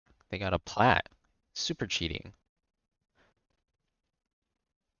They got a plat. Super cheating.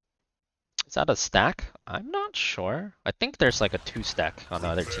 Is that a stack? I'm not sure. I think there's like a 2 stack on the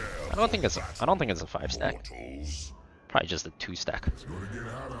other team. I don't think it's a 5 stack. Probably just a 2 stack. No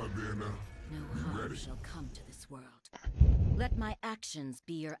harm shall come to this world. Let my actions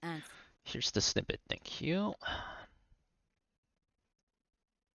be your answer. Here's the snippet. Thank you.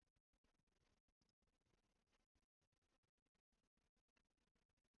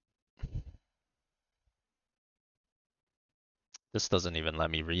 This doesn't even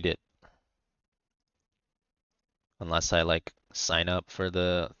let me read it. Unless I like sign up for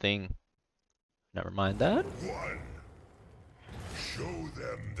the thing. Never mind that. Show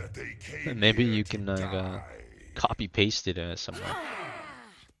them that they came Maybe here you to can die. copy paste it somewhere.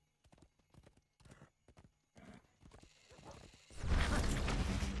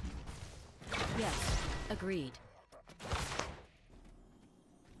 Yes, agreed.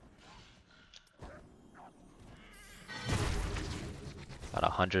 About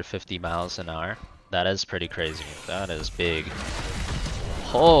 150 miles an hour. That is pretty crazy. That is big.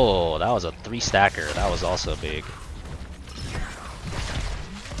 Oh, that was a 3-stacker. That was also big.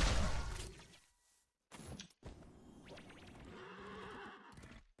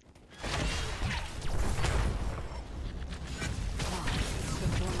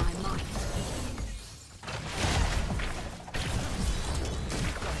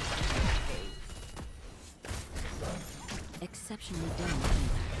 Exceptionally done.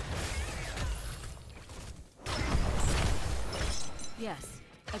 Yes,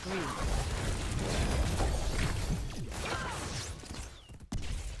 agreed.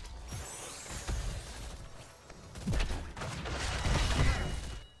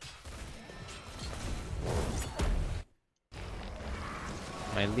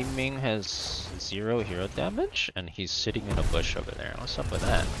 My Li Ming has 0 hero damage, and he's sitting in a bush over there. What's up with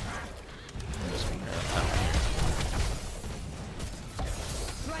that?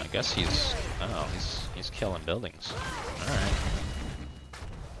 I guess he's killing buildings. All right.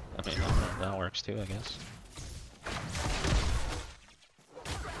 I mean that works too, I guess.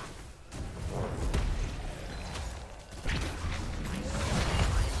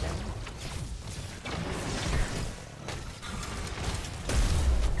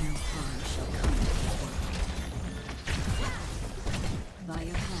 By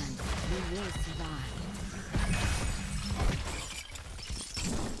your hand, we will survive.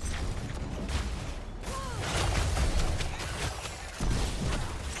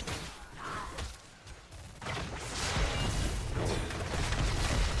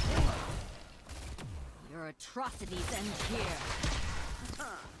 Your atrocities end here.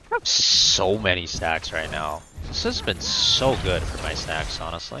 I have so many stacks right now. This has been so good for my stacks,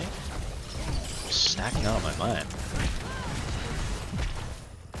 honestly. I'm stacking out of my mind.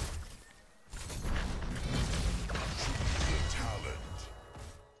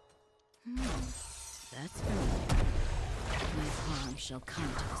 That's familiar. No harm shall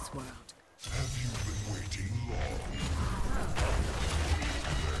come to this world. Have you been waiting long?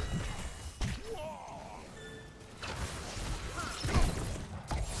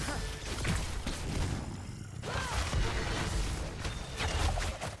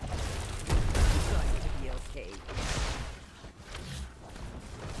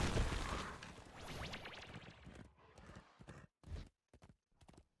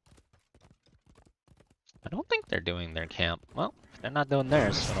 I don't think they're doing their camp. Well, if they're not doing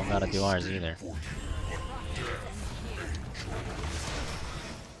theirs, so I don't gotta do ours either.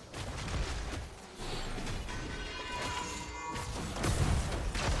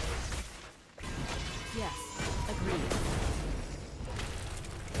 Yes, agreed.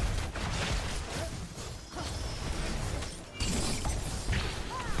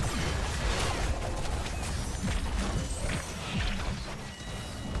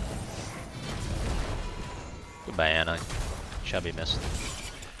 Goodbye, Anna. Chubby missed.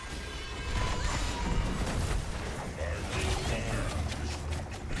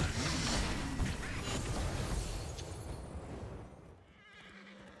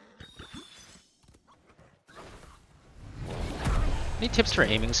 Any tips for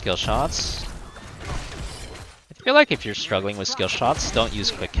aiming skill shots? I feel like if you're struggling with skill shots, don't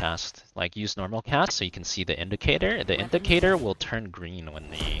use quick cast. Like, use normal cast so you can see the indicator. The indicator will turn green when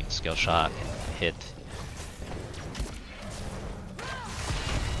the skill shot hit.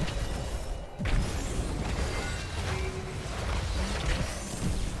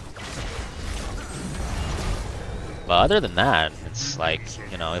 But other than that, it's like,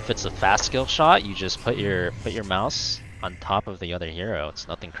 you know, if it's a fast skill shot, you just put your mouse on top of the other hero. It's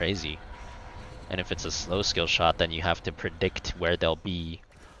nothing crazy. And if it's a slow skill shot, then you have to predict where they'll be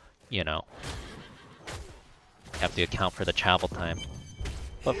you know, you have to account for the travel time.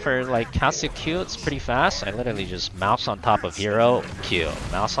 But for like Cassia Q, it's pretty fast. I literally just mouse on top of hero, Q.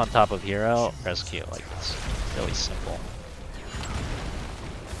 Mouse on top of hero, press Q. Like, it's really simple.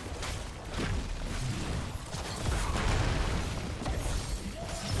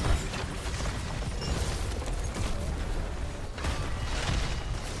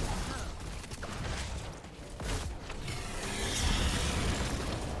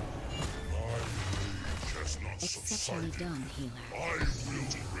 Exceptionally done, healer.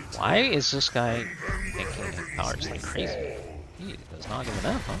 Why is this guy thinking his powers like crazy? He does not give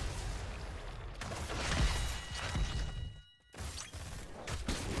enough, huh?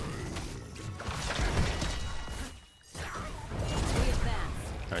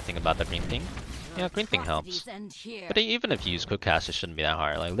 Ever think about the green thing? Yeah, green thing helps. But even if you use quick cast, it shouldn't be that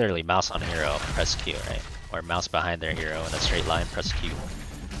hard. Like literally mouse on hero, press Q, right? Or mouse behind their hero in a straight line, press Q.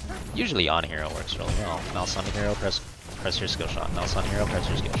 Usually on hero works really well. Mouse on hero, press your skill shot. Mouse on hero, press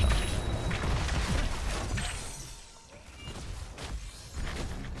your skill shot.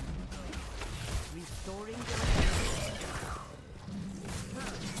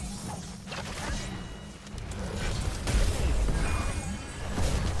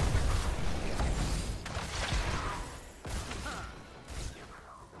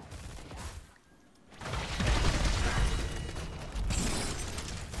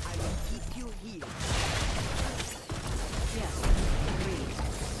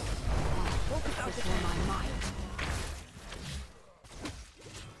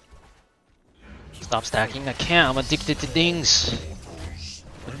 Stop stacking, I can't, I'm addicted to dings.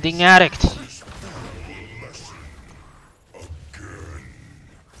 I'm a ding addict.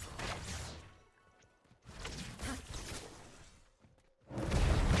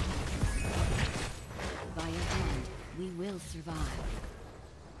 By your hand, we will survive.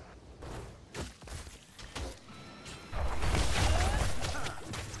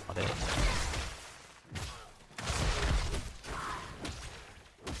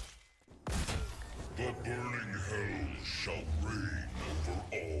 The burning hell shall reign over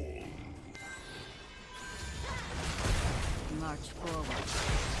all. March forward.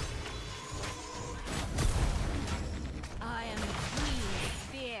 I am the queen of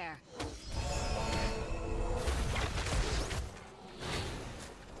fear. I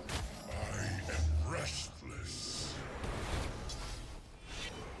am restless.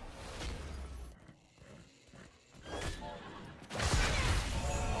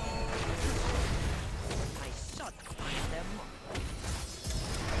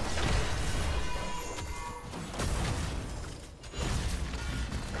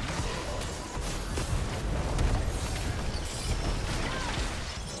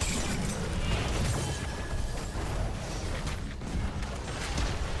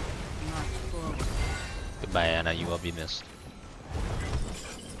 Goodbye, Anna, you will be missed.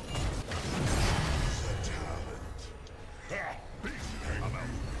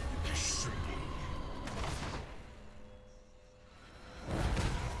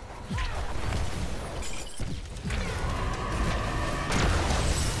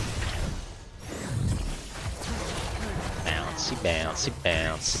 Bouncy, bouncy,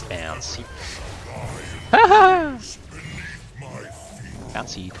 bouncy, bouncy. Haha!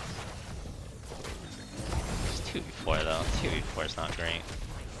 Bouncy. 2v4 though. 2v4 is not great.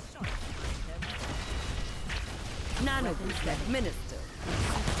 Nano administer.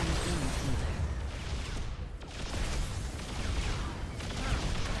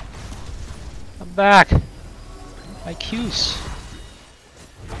 I'm back! My Q's.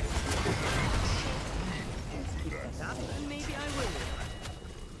 Maybe I will.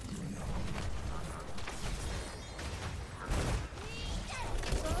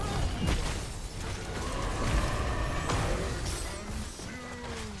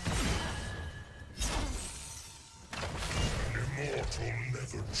 Immortal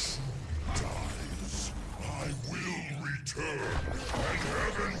never truly dies. I will return, and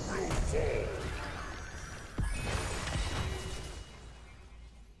heaven will fall.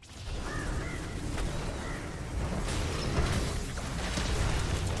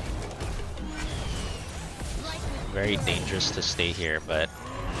 Very dangerous to stay here, but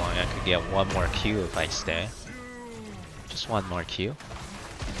well, I could get one more Q if I stay. Just one more Q.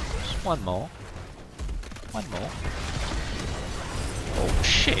 Just one more. One more. Oh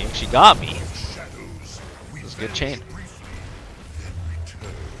shit, she got me. It was a good chain.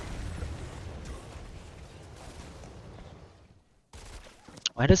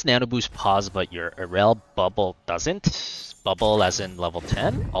 Why does Nano Boost pause but your Arel bubble doesn't? Bubble as in level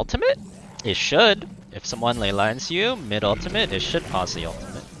 10? Ultimate? It should. If someone leylines you mid-ultimate, it should pause the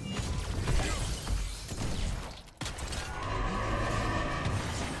ultimate.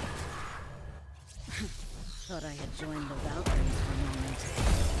 thought I had joined the Valkyries for a moment.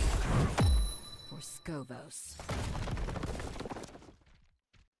 For Scovos.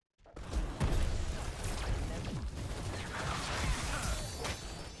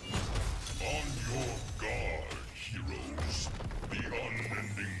 On your guard, heroes. The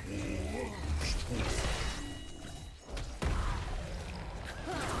unending war is toward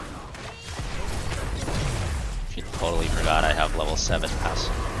She totally forgot I have level 7 pass.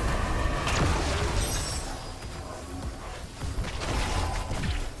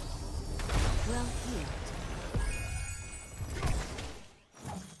 Well healed.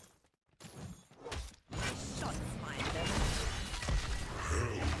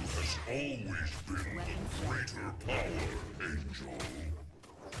 Hell has always been the greater power, Angel.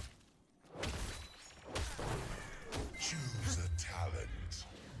 Choose a talent.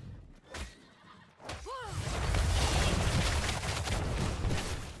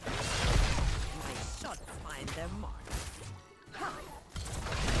 Their mark.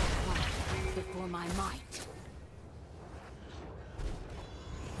 Before my might.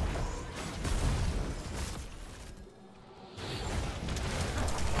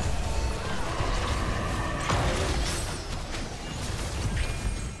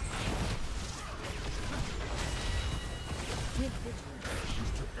 My foe will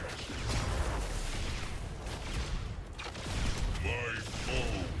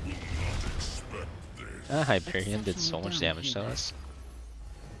not expect this. That Hyperion did so much damage to us.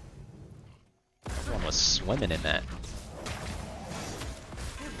 Everyone was swimming in that.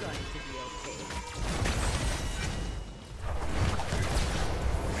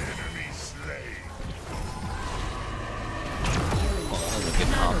 Enemy slain. Oh, that was a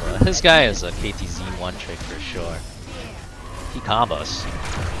good combo. This guy is a KTZ one trick for sure. He combos.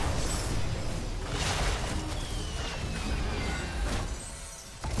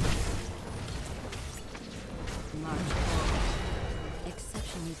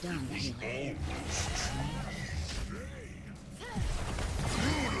 Exceptionally done, healer.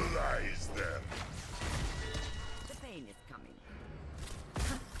 Utilize them. The pain is coming.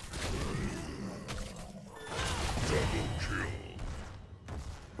 Double kill.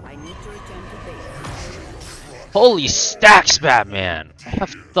 I need to return to base. Holy stacks, Batman! I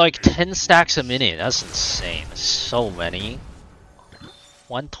have like 10 stacks a minute. That's insane. So many.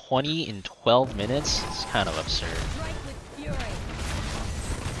 120 in 12 minutes? It's kind of absurd. Strike with fury.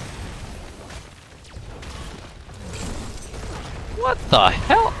 What the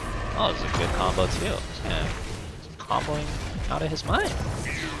hell? Oh, this is a good combo too. Yeah, he's comboing out of his mind.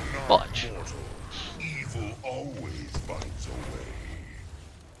 Fudge. Mortal. Evil always finds a way.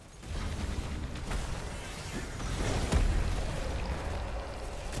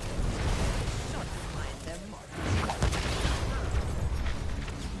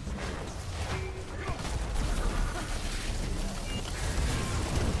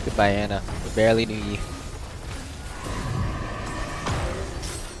 Goodbye, Anna. We barely knew you.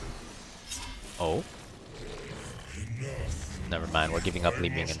 Oh? Never mind, we're giving up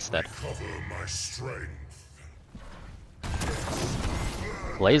leaping instead. Recover my strength.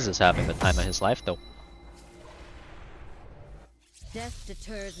 Blaze is having the time of his life though. Death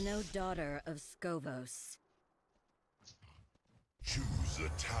deters no daughter of Scovos. Choose a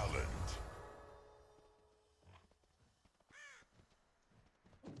talent.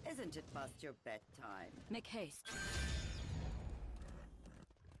 Isn't it past your bedtime? Make haste.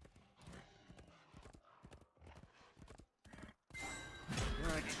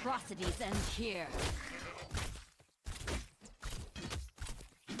 Your atrocities end here.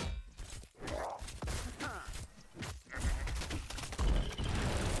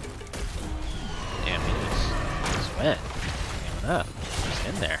 Damn, he just went. Giving up. Just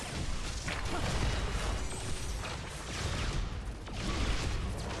in there.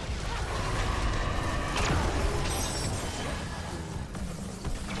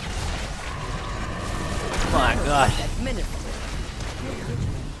 Oh my god.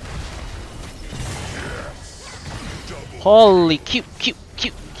 Holy cute.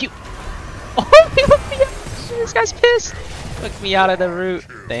 Oh, he hooked me out. This guy's pissed. Hooked me out of the route.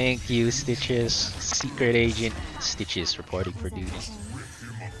 Thank you, Stitches. Secret agent Stitches reporting for duty. Rip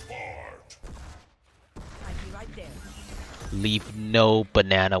him apart. I'd be right there. Leave no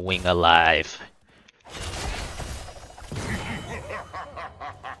banana wing alive.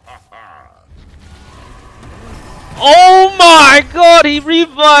 Oh my god, he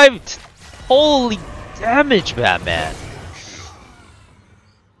revived! Holy damage, Batman!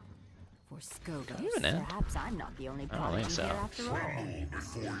 For Scovos. Even it. Perhaps I'm not the only I don't think prodigy so. here after all.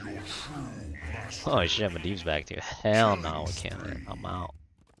 Before your true master. Oh shit, Medivh's back too. Hell no, we can't. I'm out.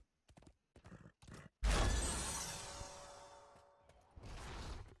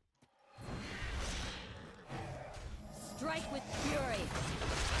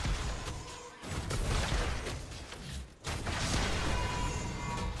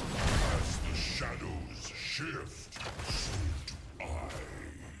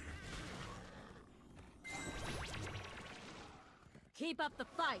 Keep up the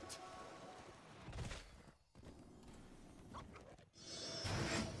fight.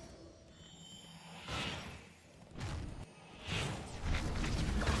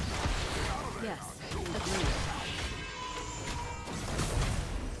 Yes, agreed.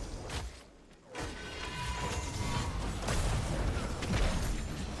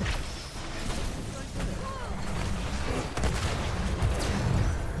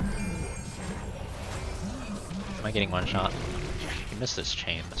 Am I getting one shot? You missed this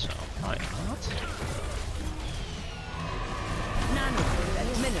chain, so probably not.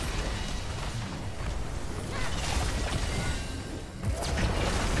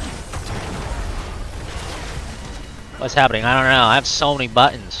 What's happening? I don't know. I have so many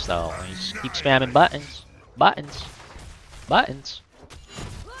buttons though. I just keep spamming buttons. Buttons. Buttons.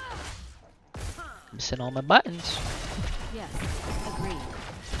 I'm missing all my buttons. Yes, agreed.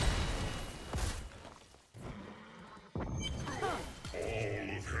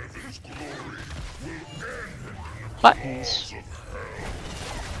 Buttons.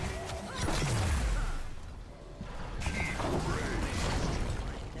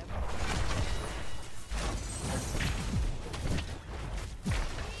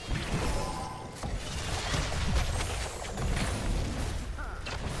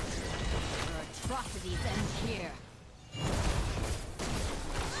 Atrocities end here.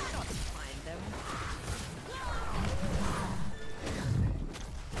 Find them.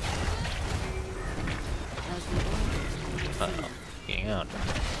 Uh-oh. Getting out.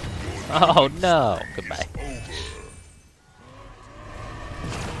 Oh no! Goodbye.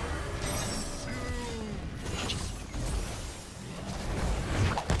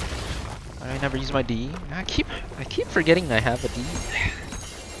 I never use my D. I keep forgetting I have a D.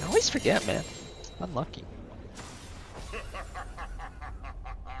 I always forget, man. Unlucky.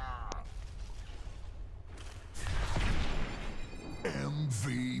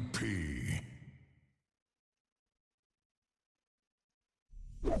 MVP.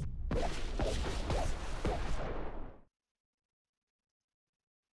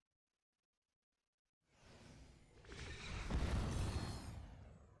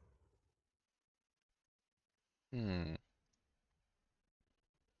 Hmm.